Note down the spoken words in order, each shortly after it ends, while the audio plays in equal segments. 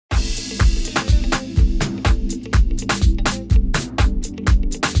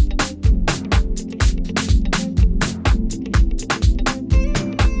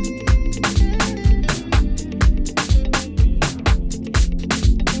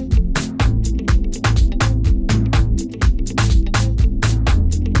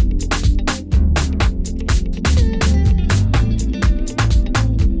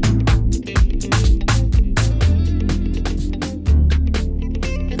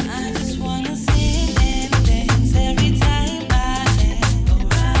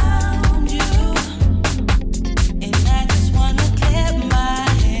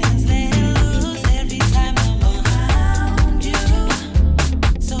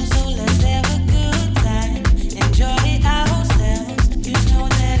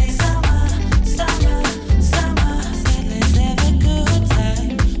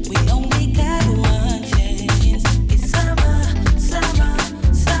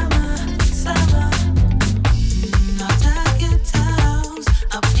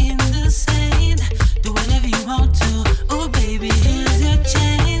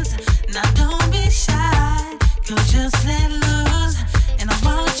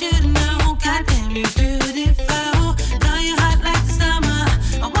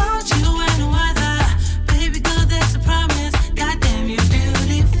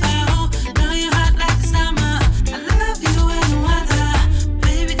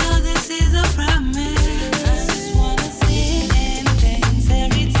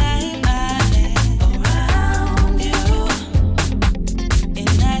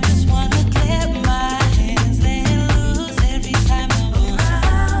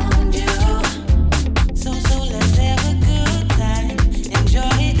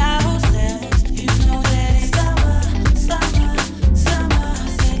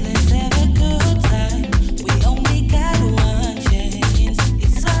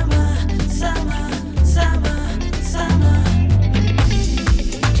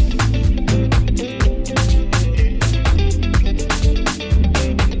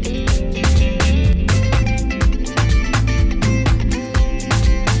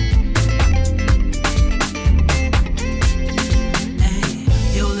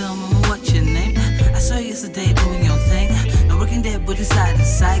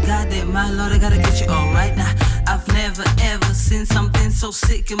so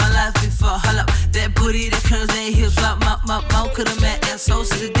sick in my life before. Hold up, that booty, that curves, that hips, up, could've met that so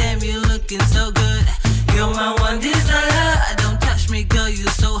sick, damn, you looking so good. You're my one desire. Don't touch me, girl, you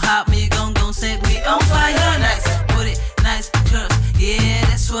so hot, me gon' set me on fire. Nice booty, nice curves, yeah,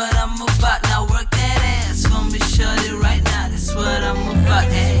 that's what I'm about.